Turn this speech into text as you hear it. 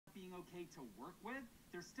okay to work with,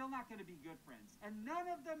 they're still not going to be good friends. And none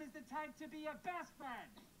of them is the type to be a best friend.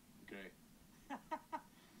 Okay.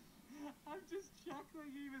 I'm just chuckling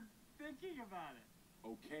even thinking about it.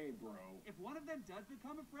 Okay, bro. If one of them does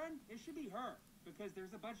become a friend, it should be her. Because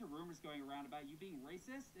there's a bunch of rumors going around about you being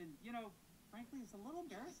racist. And, you know, frankly, it's a little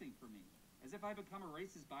embarrassing for me. As if I become a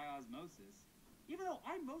racist by osmosis. Even though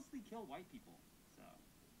I mostly kill white people. So,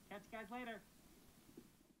 catch you guys later.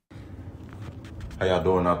 How y'all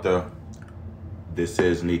doing out there? This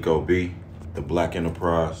is Nico B, the Black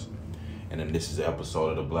Enterprise. And then this is an episode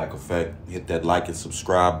of The Black Effect. Hit that like and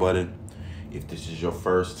subscribe button. If this is your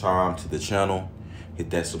first time to the channel, hit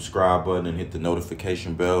that subscribe button and hit the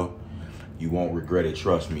notification bell. You won't regret it,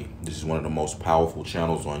 trust me. This is one of the most powerful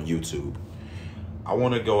channels on YouTube. I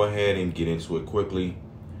want to go ahead and get into it quickly.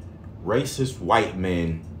 Racist white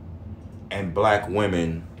men and black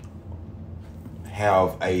women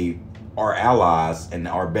are allies and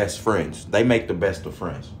are best friends. They make the best of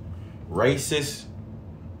friends. Racist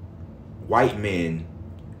white men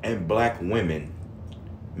and black women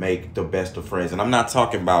make the best of friends. And I'm not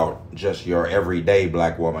talking about just your everyday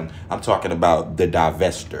black woman. I'm talking about the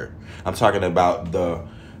divested. I'm talking about the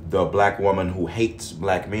black woman who hates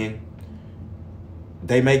black men.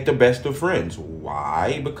 They make the best of friends.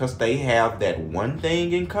 Why? Because they have that one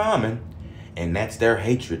thing in common, and that's their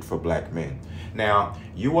hatred for black men. Now,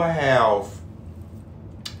 you will have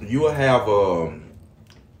a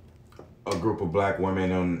group of black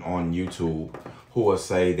women on YouTube who will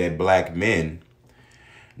say that black men,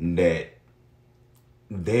 that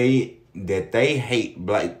they hate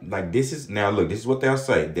black, like this is, now look, this is what they'll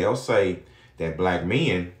say. They'll say that black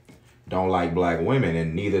men don't like black women,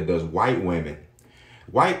 and neither does white women.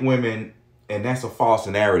 White women, and that's a false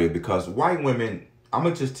narrative, because white women, I'm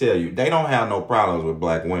going to just tell you, they don't have no problems with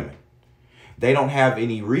black women. They don't have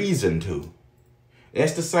any reason to.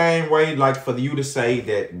 It's the same way, like, for you to say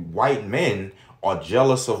that white men are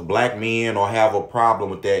jealous of black men or have a problem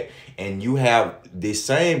with that, and you have this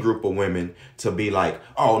same group of women to be like,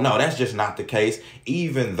 oh, no, that's just not the case,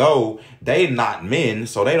 even though they're not men,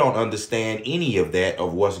 so they don't understand any of that,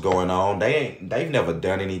 of what's going on. They've never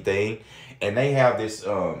done anything. And they have this,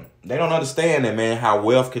 they don't understand that, man, how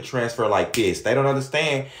wealth could transfer like this. They don't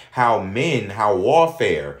understand how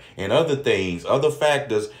warfare and other things, other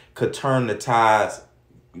factors could turn the tides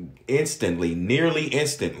instantly, nearly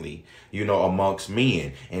instantly, you know, amongst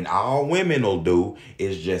men. And all women will do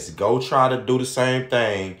is just go try to do the same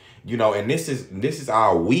thing, you know, and this is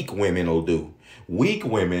all weak women will do. Weak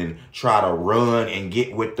women try to run and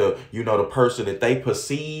get with the, you know, the person that they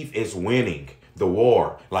perceive is winning the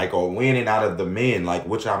war, like, or winning out of the men, like,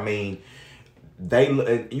 which I mean,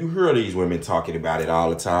 you hear these women talking about it all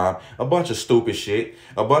the time, a bunch of stupid shit,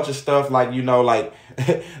 a bunch of stuff, like, you know, like,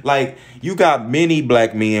 like, you got many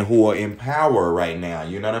black men who are in power right now,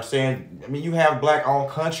 you know what I'm saying? I mean, you have black owned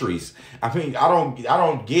countries. I mean, I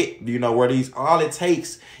don't get, you know, where these, all it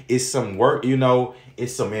takes is some work, you know,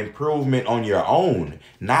 it's some improvement on your own,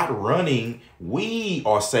 not running. We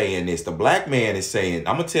are saying this. The black man is saying,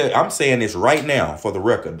 I'm saying this right now for the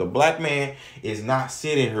record. The black man is not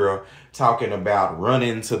sitting here talking about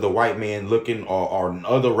running to the white man looking, or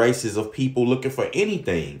other races of people looking for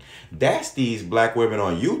anything. That's these black women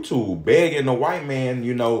on YouTube begging the white man,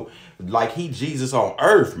 you know, like he Jesus on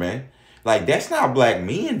earth, man. Like, that's not black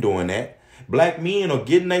men doing that. Black men are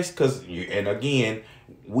getting this because, and again,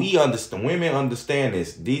 we understand, women understand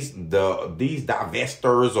this. These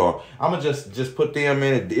divestors, or I'm gonna just put them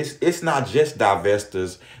in it. It's not just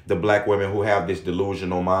divestors, the black women who have this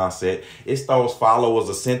delusional mindset. It's those followers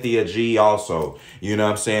of Cynthia G also. You know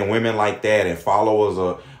what I'm saying? Women like that, and followers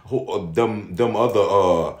of them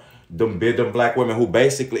black women who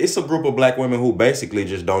basically, it's a group of black women who basically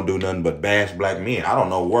just don't do nothing but bash black men. I don't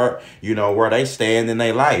know where they stand in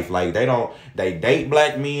their life. Like, they date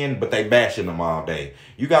black men, but they bashing them all day.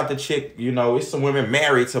 You got the chick, you know, it's some women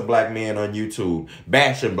married to black men on YouTube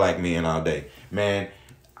bashing black men all day. Man,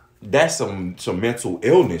 that's some mental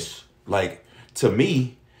illness. Like, to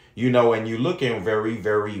me, you know, and you looking very,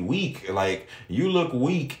 very weak. Like, you look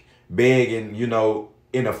weak begging, you know,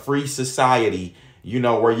 in a free society, you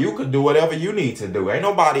know, where you could do whatever you need to do. Ain't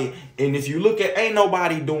nobody, and if you look at, ain't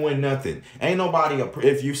nobody doing nothing. Ain't nobody,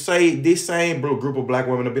 if you say this same group of black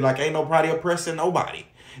women will be like, ain't nobody oppressing nobody.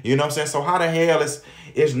 You know what I'm saying? So how the hell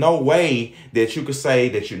is no way that you could say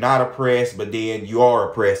that you're not oppressed, but then you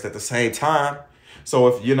are oppressed at the same time? So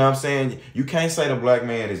if, you know what I'm saying, you can't say the black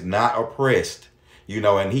man is not oppressed. You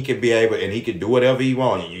know, and he could be able, and he could do whatever he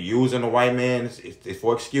wants. You're using the white man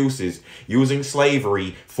for excuses, using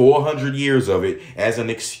slavery, 400 years of it as an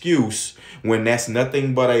excuse when that's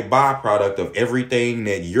nothing but a byproduct of everything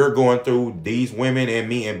that you're going through, these women and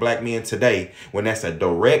me and black men today, when that's a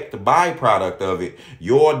direct byproduct of it.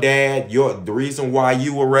 Your dad, the reason why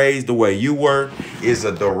you were raised the way you were is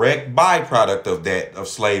a direct byproduct of that, of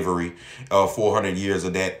slavery, 400 years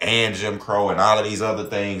of that, and Jim Crow and all of these other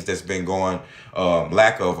things that's been going,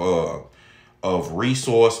 lack of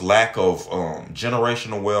resource, lack of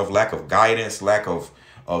generational wealth, lack of guidance, lack of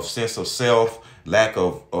sense of self, lack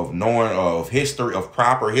of knowing of history, of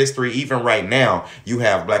proper history. Even right now, you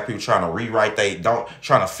have black people trying to rewrite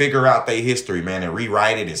trying to figure out their history, man, and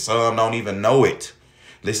rewrite it, and some don't even know it.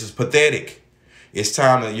 This is pathetic. It's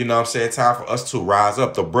time to, you know what I'm saying, time for us to rise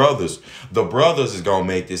up. The brothers is gonna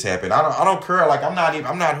make this happen. I don't care. Like, I'm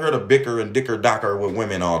not here to bicker and dicker with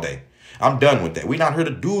women all day. I'm done with that. We're not here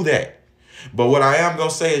to do that. But what I am gonna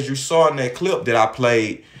say is, you saw in that clip that I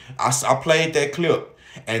played, I played that clip,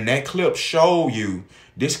 and that clip showed you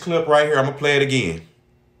this clip right here. I'm gonna play it again.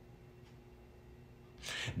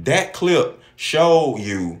 That clip showed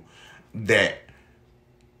you that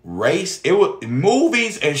movies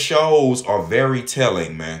and shows are very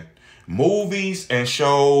telling, man. Movies and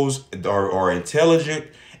shows are intelligent,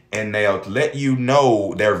 and they'll let you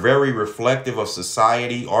know they're very reflective of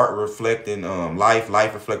society. Art reflecting life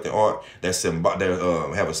reflecting art. They have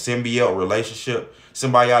a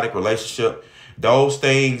symbiotic relationship. Those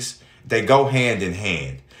things, they go hand in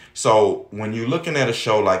hand. So when you're looking at a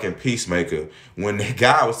show like in Peacemaker, when the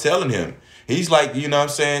guy was telling him, he's like, you know what I'm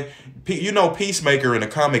saying? Peacemaker in the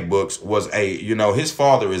comic books was his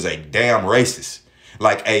father is a damn racist.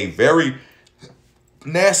 Like a very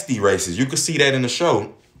nasty racist. You could see that in the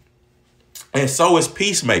show. And so is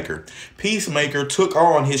Peacemaker. Peacemaker took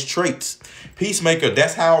on his traits. Peacemaker,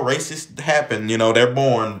 that's how racists happen. You know, they're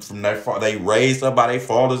born from they raised up by their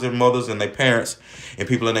fathers and mothers and their parents and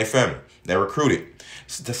people in their family. They're recruited.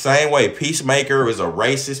 It's the same way. Peacemaker is a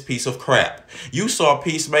racist piece of crap. You saw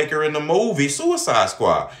Peacemaker in the movie Suicide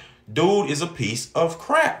Squad. Dude is a piece of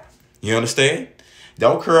crap. You understand?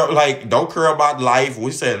 Don't care about life.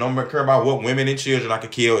 We said don't care about what women and children I could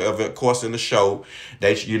kill. Of course, in the show,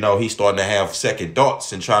 he's starting to have second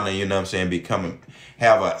thoughts and trying to, become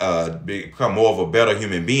more of a better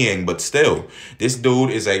human being. But still, this dude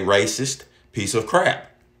is a racist piece of crap.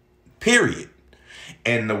 Period.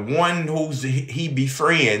 And the one he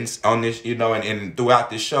befriends on this, and throughout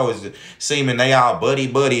this show is seeming they all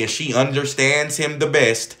buddy, and she understands him the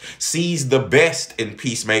best, sees the best in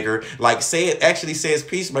Peacemaker. Actually says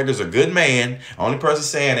Peacemaker's a good man. Only person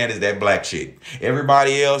saying that is that black chick.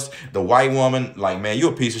 Everybody else, the white woman, like, man, you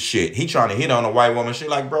a piece of shit. He trying to hit on a white woman. She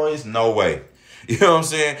like, bro, it's no way. You know what I'm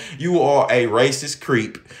saying? You are a racist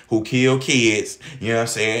creep who kill kids. You know what I'm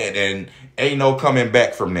saying? And ain't no coming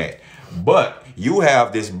back from that. But you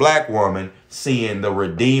have this black woman seeing the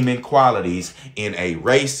redeeming qualities in a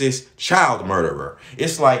racist child murderer.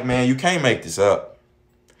 It's like, man, you can't make this up.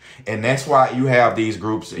 And that's why you have these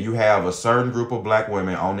groups. You have a certain group of black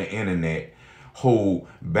women on the internet who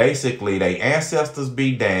basically they ancestors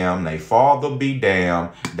be damned, they father be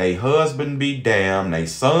damned, they husband be damned, they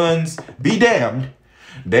sons be damned.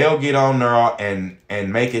 They'll get on there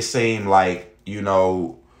and make it seem like,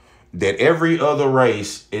 that every other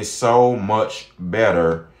race is so much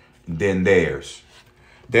better than theirs.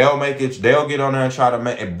 They'll get on there and try to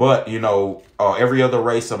make it, but every other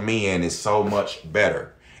race of men is so much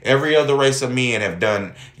better. Every other race of men have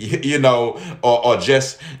done, or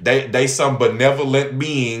just they some benevolent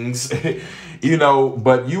beings,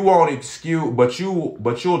 but you won't excuse, but you'll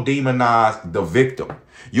demonize the victim.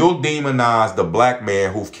 You'll demonize the black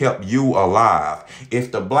man who've kept you alive.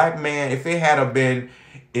 If the black man, if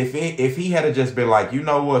he had just been like, you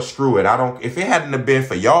know what, screw it. If it hadn't have been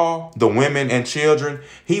for y'all, the women and children,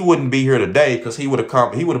 he wouldn't be here today, because he would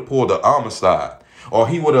have pulled the homicide. Or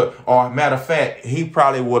matter of fact, he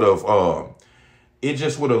probably would have, it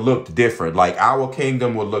just would have looked different. Like, our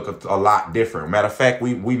kingdom would look a lot different. Matter of fact,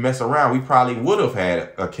 we mess around, we probably would have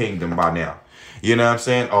had a kingdom by now. You know what I'm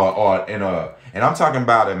saying? And I'm talking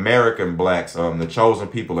about American blacks, the chosen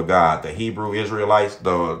people of God, the Hebrew Israelites,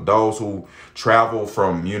 those who travel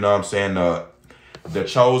from, the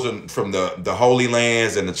chosen from the Holy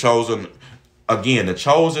Lands, and the chosen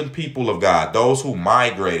people of God, those who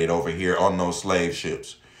migrated over here on those slave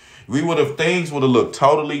ships. Things would have looked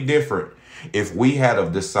totally different if we had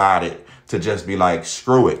have decided to just be like,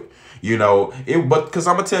 screw it. But because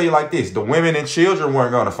I'm gonna tell you like this, the women and children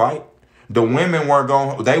weren't gonna fight. The women weren't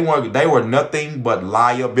going, they were nothing but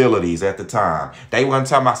liabilities at the time. They weren't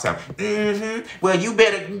talking about something. Well, you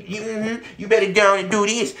better go and do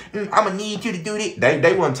this. I'm going to need you to do this.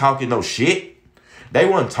 They weren't talking no shit. They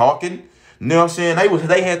weren't talking. You know what I'm saying?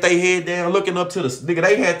 They had their head down, looking up to the nigga.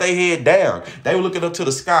 They had their head down. They were looking up to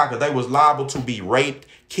the sky because they was liable to be raped,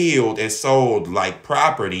 killed, and sold like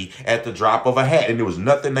property at the drop of a hat, and there was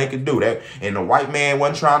nothing they could do. That and the white man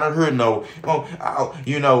wasn't trying to hear no,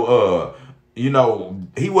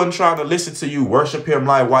 he wasn't trying to listen to you worship him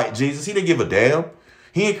like white Jesus. He didn't give a damn.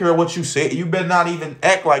 He didn't care what you said. You better not even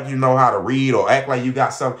act like you know how to read or act like you got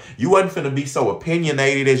something. You wasn't finna be so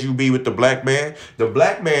opinionated as you be with the black man. The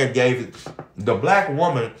black man gave the black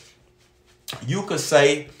woman, you could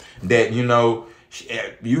say that, you know,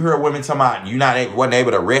 you heard women talking about wasn't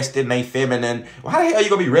able to rest in their feminine. Well, how the hell you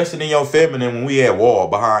gonna be resting in your feminine when we at war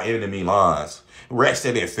behind enemy lines?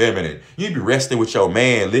 Resting in feminine. You be resting with your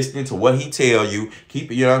man, listening to what he tell you,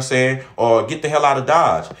 keep it, you know what I'm saying? Or get the hell out of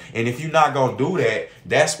Dodge. And if you're not going to do that,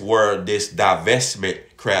 that's where this divestment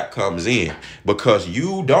crap comes in. Because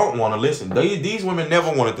you don't want to listen. These women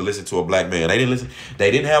never wanted to listen to a black man. They didn't listen.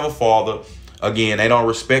 They didn't have a father. Again, they don't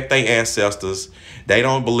respect their ancestors. They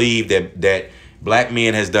don't believe that black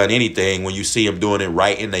men has done anything when you see them doing it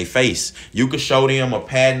right in their face. You could show them a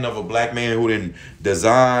pattern of a black man who didn't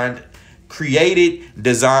created,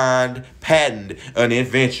 designed, patented an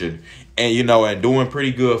invention, and and doing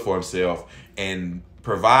pretty good for himself and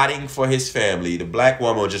providing for his family. The black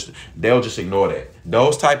woman they'll just ignore that.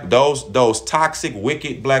 Those toxic,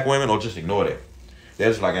 wicked black women will just ignore that.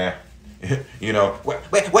 They're just like, well,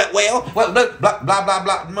 blah blah blah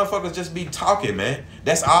blah. Motherfuckers just be talking, man.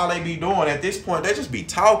 That's all they be doing at this point. They just be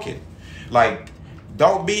talking. Like,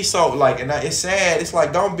 don't be so and it's sad. It's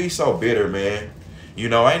like, don't be so bitter, man.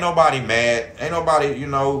 Ain't nobody mad. Ain't nobody,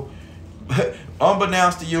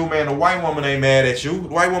 unbeknownst to you, man, the white woman ain't mad at you. The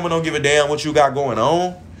white woman don't give a damn what you got going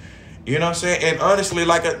on. You know what I'm saying? And honestly,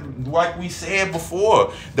 like we said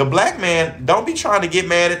before, the black man, don't be trying to get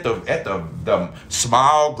mad at the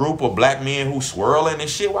small group of black men who swirling and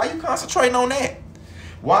shit. Why you concentrating on that?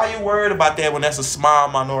 Why are you worried about that when that's a small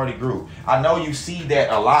minority group? I know you see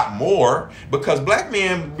that a lot more because black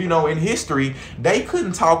men, in history, they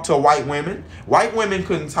couldn't talk to white women. White women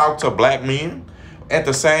couldn't talk to black men. At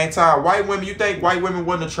the same time, white women, you think white women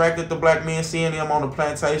wasn't attracted to black men seeing them on the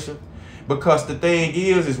plantation? Because the thing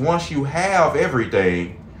is once you have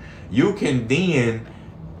everything, you can then,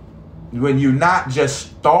 when you're not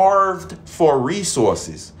just starved for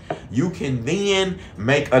resources, you can then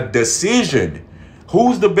make a decision.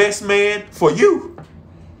 Who's the best man for you?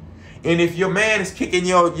 And if your man is kicking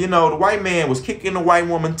the white man was kicking the white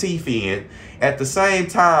woman teeth in, at the same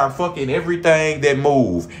time fucking everything that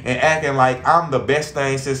move and acting like I'm the best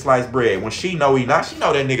thing since sliced bread. When she know he not, she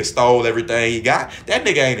know that nigga stole everything he got. That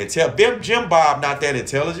nigga ain't intelligent. Jim Bob not that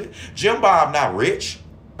intelligent. Jim Bob not rich.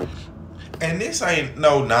 And this ain't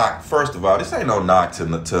no knock. First of all, this ain't no knock to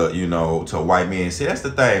white men. See, that's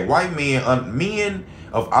the thing. White men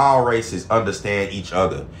of all races understand each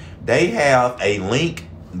other. They have a link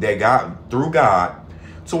that got through God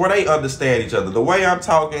to where they understand each other. The way I'm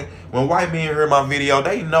talking, when white men hear my video,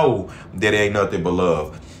 they know that it ain't nothing but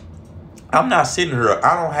love. I'm not sitting here.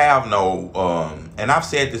 I don't have no, and I've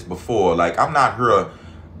said this before, like I'm not here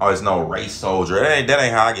as no race soldier. That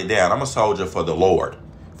ain't how I get down. I'm a soldier for the Lord,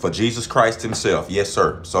 for Jesus Christ himself. Yes,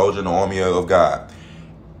 sir. Soldier in the army of God.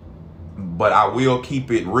 But I will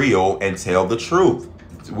keep it real and tell the truth,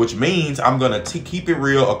 which means I'm going to keep it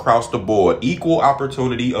real across the board. Equal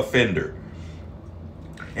opportunity offender.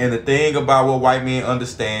 And the thing about what white men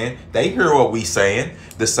understand, they hear what we saying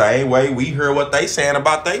the same way we hear what they saying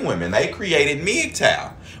about they women. They created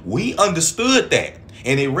MGTOW. We understood that.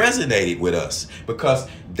 And it resonated with us because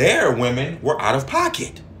their women were out of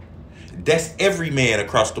pocket. That's every man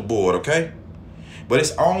across the board, okay? But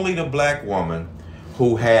it's only the black woman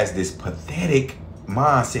who has this pathetic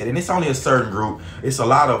mindset, and it's only a certain group. It's a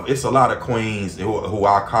lot of queens who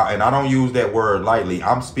I call, and I don't use that word lightly.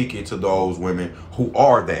 I'm speaking to those women who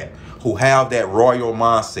are that, who have that royal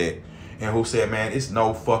mindset, and who said, man, it's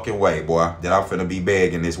no fucking way, boy, that I'm finna be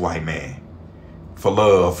begging this white man for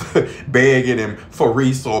love, begging him for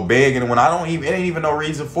resource, begging him when it ain't even no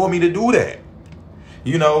reason for me to do that.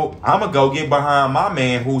 I'm gonna go get behind my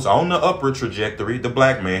man who's on the upward trajectory, the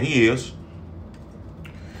black man. He is.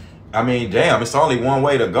 I mean, damn, it's only one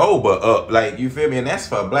way to go but up. Like, you feel me? And that's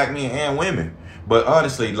for black men and women. But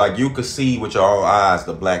honestly, like, you could see with your own eyes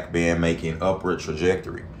the black man making upward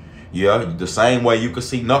trajectory. Yeah, the same way you could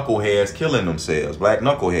see knuckleheads killing themselves, black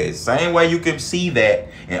knuckleheads. Same way you can see that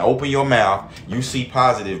and open your mouth, you see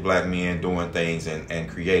positive black men doing things and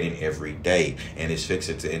creating every day. And it's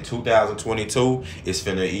fixing to, in 2022, it's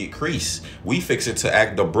finna increase. We fixing to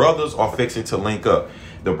act, the brothers are fixing to link up.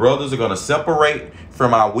 The brothers are gonna separate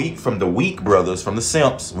from the weak brothers, from the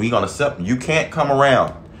simps. You can't come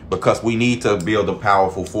around because we need to build a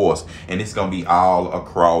powerful force. And it's going to be all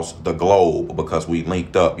across the globe because we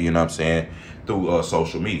linked up, you know what I'm saying, through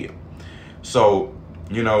social media. So,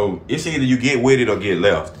 you know, it's either you get with it or get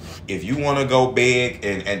left. If you want to go big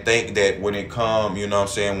and think that when it come, you know what I'm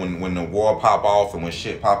saying, when the war pop off and when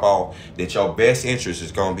shit pop off, that your best interest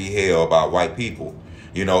is going to be held by white people.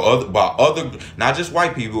 You know, other, not just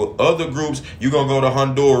white people, other groups. You're going to go to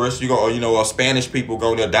Honduras, Spanish people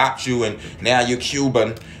going to adopt you, and now you're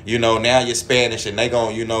Cuban, you know, now you're Spanish, and they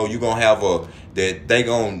going to, you know, you're going to have that they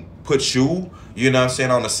going to put you, you know what I'm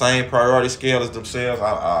saying, on the same priority scale as themselves.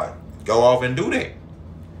 I go off and do that.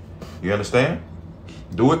 You understand?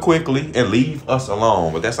 Do it quickly and leave us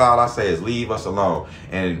alone. But that's all I say is leave us alone.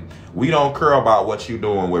 And we don't care about what you're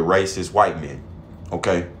doing with racist white men.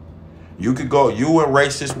 Okay? You could go, you and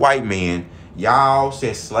racist white men, y'all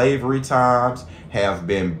since slavery times have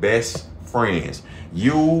been best friends.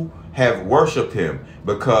 You have worshipped him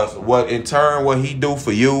because what he do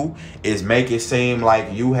for you is make it seem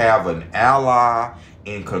like you have an ally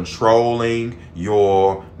in controlling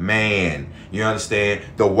your man. You understand?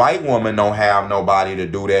 The white woman don't have nobody to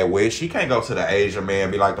do that with. She can't go to the Asian man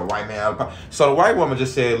and be like the white man. So the white woman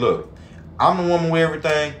just said, look, I'm the woman with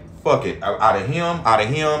everything. Fuck it. Out of him,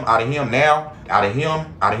 now, out of him,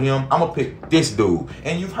 I'm going to pick this dude.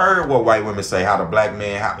 And you've heard what white women say, how the black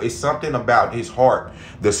man, it's something about his heart,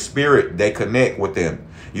 the spirit, they connect with them.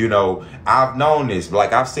 You know, I've known this.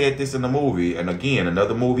 Like I've said this in the movie. And again,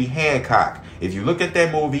 another movie, Hancock. If you look at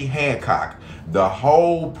that movie, Hancock, the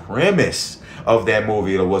whole premise of that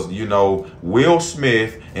movie was, you know, Will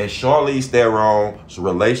Smith and Charlize Theron's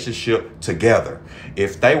relationship together.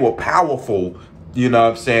 If they were powerful, you know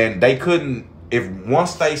what I'm saying, they couldn't,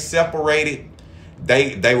 once they separated,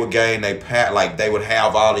 they would gain they would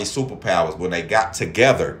have all these superpowers. When they got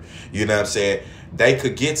together, you know what I'm saying, they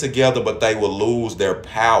could get together, but they would lose their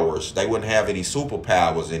powers. They wouldn't have any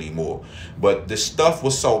superpowers anymore. But the stuff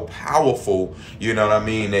was so powerful, you know what I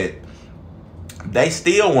mean, that they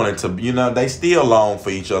still wanted to, you know, they still longed for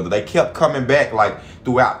each other. They kept coming back, like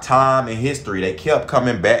throughout time and history. They kept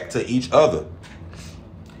coming back to each other.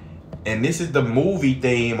 And this is the movie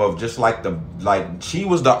theme of just like she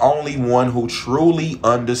was the only one who truly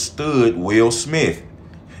understood Will Smith.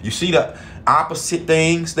 You see the opposite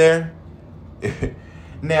things there?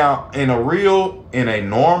 Now, in a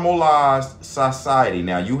normalized society,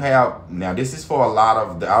 now this is for a lot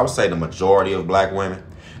of, I would say the majority of black women.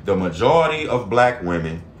 The majority of black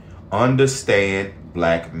women understand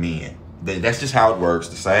black men. That's just how it works.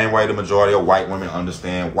 The same way the majority of white women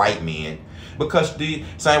understand white men. Because the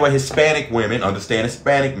same way Hispanic women understand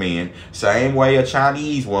Hispanic men, same way a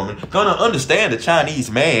Chinese woman gonna understand a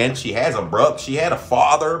Chinese man. She has a brother, she had a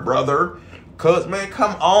father, brother. Cause man,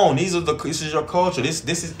 come on, this is your culture. This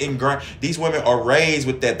is ingrained. These women are raised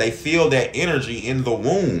with that. They feel that energy in the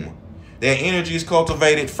womb. That energy is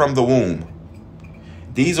cultivated from the womb.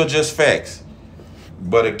 These are just facts.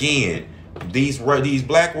 But again, these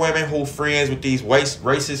black women who friends with these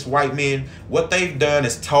racist white men, what they've done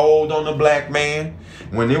is told on the black man.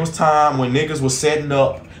 When there was time when niggas was setting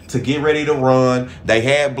up to get ready to run, they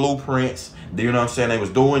had blueprints. You know what I'm saying? They was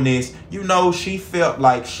doing this. You know, she felt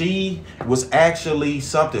like she was actually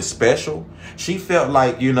something special. She felt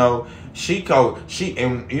like, you know, she go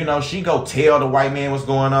tell the white man what's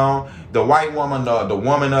going on. The white woman, the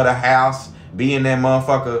woman of the house, being that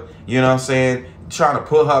motherfucker, you know what I'm saying, trying to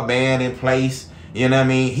put her man in place, you know what I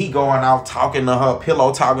mean? He going out talking to her,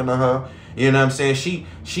 pillow talking to her, you know what I'm saying?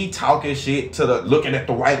 She talking shit to looking at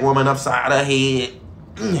the white woman upside her head.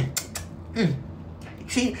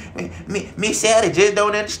 Miss Sally just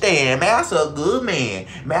don't understand. Master a good man.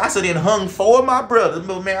 Master done hung 4 of my brothers,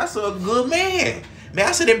 but Master a good man.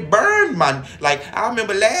 Master done burned my, like, I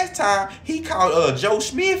remember last time he called Joe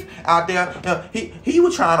Smith out there. He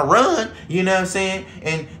was trying to run, you know what I'm saying?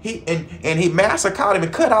 And he Master caught him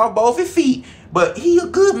and cut off both his feet. But he a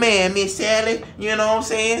good man, Miss Sally, you know what I'm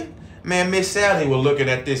saying? Man, Miss Sally was looking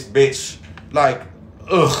at this bitch like,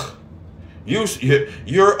 ugh. You're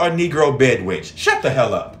a Negro bedwitch. Shut the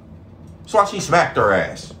hell up. That's why she smacked her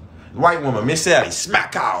ass. White woman, Miss Sally,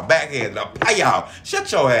 smack y'all, backhand, pay y'all. Shut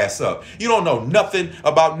your ass up. You don't know nothing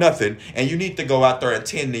about nothing, and you need to go out there and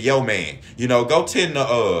tend to your man. You know, go tend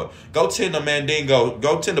to Mandingo,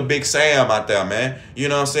 go tend to Big Sam out there, man. You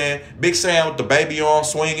know what I'm saying? Big Sam with the baby arm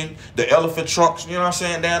swinging, the elephant trunks, you know what I'm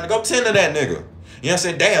saying, down. Go tend to that nigga. You know what I'm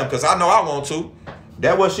saying? Damn, because I know I want to.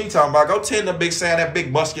 That what she talking about. Go tend to Big Sam, that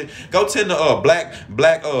big musket. Go tend to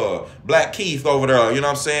Black Keith over there. You know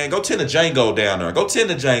what I'm saying? Go tend to Django down there. Go tend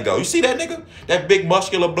to Django. You see that nigga? That big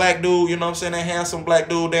muscular black dude. You know what I'm saying? That handsome black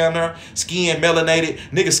dude down there. Skin melanated.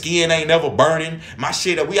 Nigga skin ain't never burning. My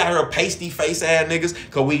shit. We out here pasty face ass niggas.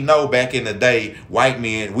 Cause we know back in the day, white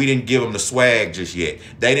men, we didn't give them the swag just yet.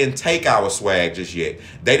 They didn't take our swag just yet.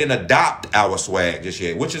 They didn't adopt our swag just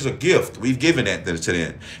yet, which is a gift. We've given that to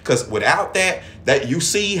them. Cause without that you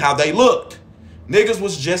see how they looked. Niggas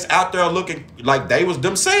was just out there looking like they was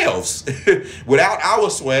themselves. Without our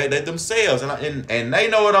swag, they themselves. And they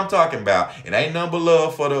know what I'm talking about. It ain't nothing but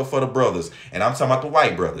love for the brothers. And I'm talking about the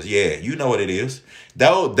white brothers. Yeah, you know what it is.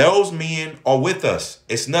 Those men are with us.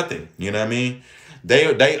 It's nothing. You know what I mean?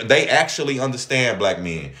 They actually understand black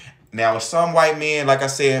men. Now, some white men, like I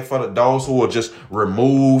said, for those who are just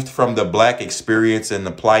removed from the black experience and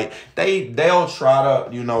the plight, they'll try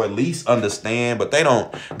to, you know, at least understand, but they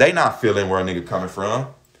not feeling where a nigga coming from.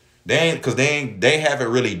 They haven't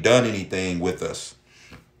really done anything with us.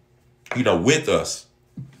 You know, with us.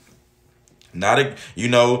 Not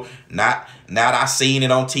I seen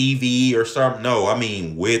it on TV or something. No, I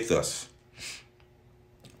mean with us.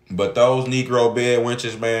 But those Negro bed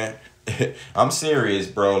wenches, man. I'm serious,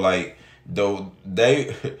 bro. Like, though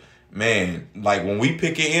man, like when we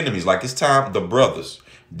pick your enemies, like it's time, the brothers.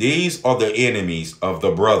 These are the enemies of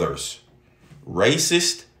the brothers.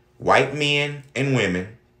 Racist white men and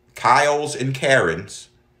women, Kyles and Karens,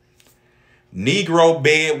 Negro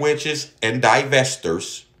bed wenches and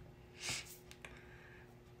divestors,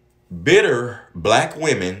 bitter black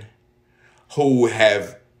women who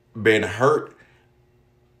have been hurt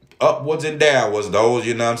upwards and downwards. Those,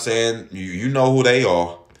 you know what I'm saying? You know who they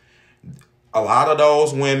are. A lot of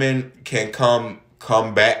those women can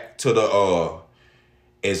come back to the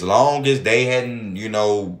as long as they hadn't, you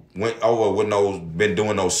know, went over with been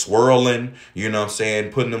doing those swirling, you know what I'm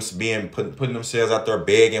saying, putting themselves out there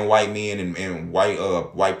begging white men and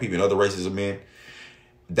white people and other races of men.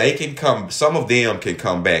 They can come, some of them can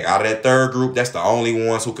come back. Out of that third group, that's the only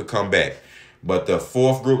ones who could come back. But the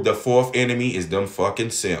fourth group, the fourth enemy is them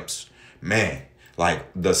fucking simps. Man, like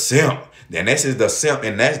the simp. And this is the simp.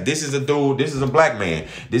 And this is a dude, this is a black man.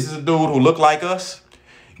 This is a dude who look like us.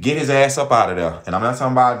 Get his ass up out of there. And I'm not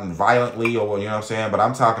talking about violently or, you know what I'm saying? But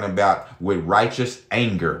I'm talking about with righteous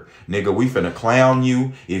anger. Nigga, we finna clown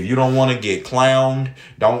you. If you don't want to get clowned,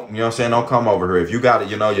 don't, you know what I'm saying? Don't come over here. If you got it,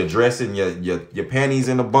 you know, you're dressing your panties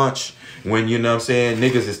in a bunch when, you know what I'm saying,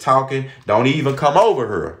 niggas is talking, don't even come over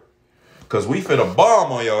here. Because we finna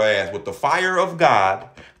bomb on your ass with the fire of God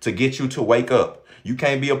to get you to wake up. You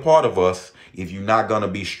can't be a part of us if you're not going to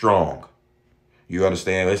be strong. You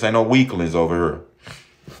understand? This ain't no weaklings over here.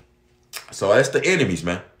 So that's the enemies,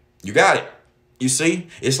 man. You got it. You see?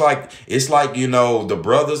 It's like, you know, the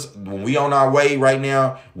brothers, when we on our way right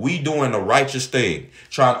now, we doing the righteous thing.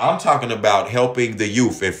 I'm talking about helping the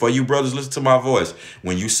youth. And for you brothers, listen to my voice.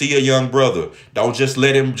 When you see a young brother, don't just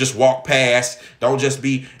let him just walk past. Don't just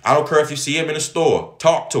be, I don't care if you see him in the store.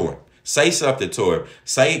 Talk to him. Say something to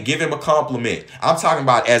him. Give him a compliment. I'm talking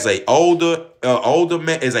about as a older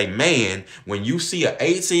man, as a man, when you see an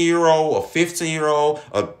 18-year-old, a 15-year-old,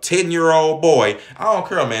 a 10-year-old boy, I don't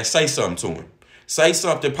care, man. Say something to him. Say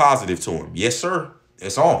something positive to him. Yes, sir.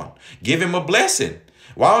 It's on. Give him a blessing.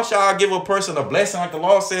 Why don't y'all give a person a blessing like the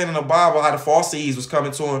Lord said in the Bible, how the Pharisees was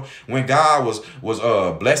coming to him when God was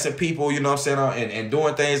blessing people, you know what I'm saying, and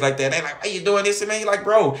doing things like that. They like, why you doing this? And man, you're like,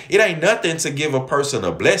 bro, it ain't nothing to give a person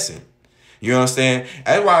a blessing. You understand?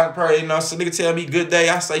 That's why, you know, some nigga tell me good day,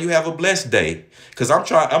 I say you have a blessed day. Because I'm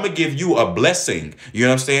going to give you a blessing. You know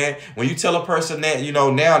what I'm saying? When you tell a person that, you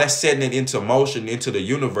know, now that's setting it into motion, into the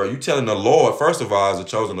universe. You telling the Lord, first of all, as a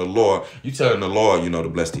chosen of the Lord, you telling the Lord, you know, to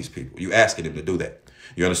bless these people. You asking him to do that.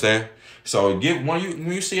 You understand? So when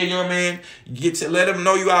you see a young man, let him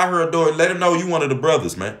know you out here doing, let him know you one of the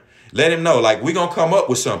brothers, man. Let him know, like, we going to come up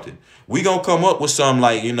with something. We going to come up with something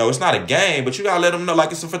like, you know, it's not a game, but you got to let them know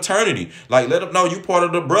like it's a fraternity. Like, let them know you part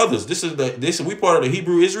of the brothers. We part of the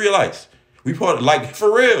Hebrew Israelites. We part of, like,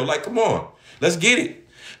 for real. Like, come on. Let's get it.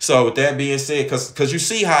 So with that being said, because you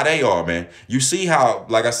see how they are, man. You see how,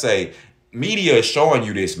 like I say, media is showing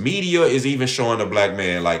you this. Media is even showing the black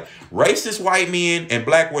man, like racist white men and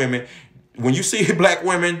black women. When you see black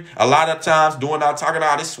women, a lot of times talking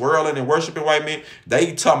all this swirling and worshiping white men,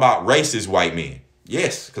 they talking about racist white men.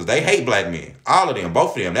 Yes, because they hate black men. All of them,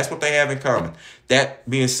 both of them. That's what they have in common. That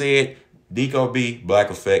being said, D.O.D, Black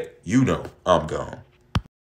Effect, you know I'm gone.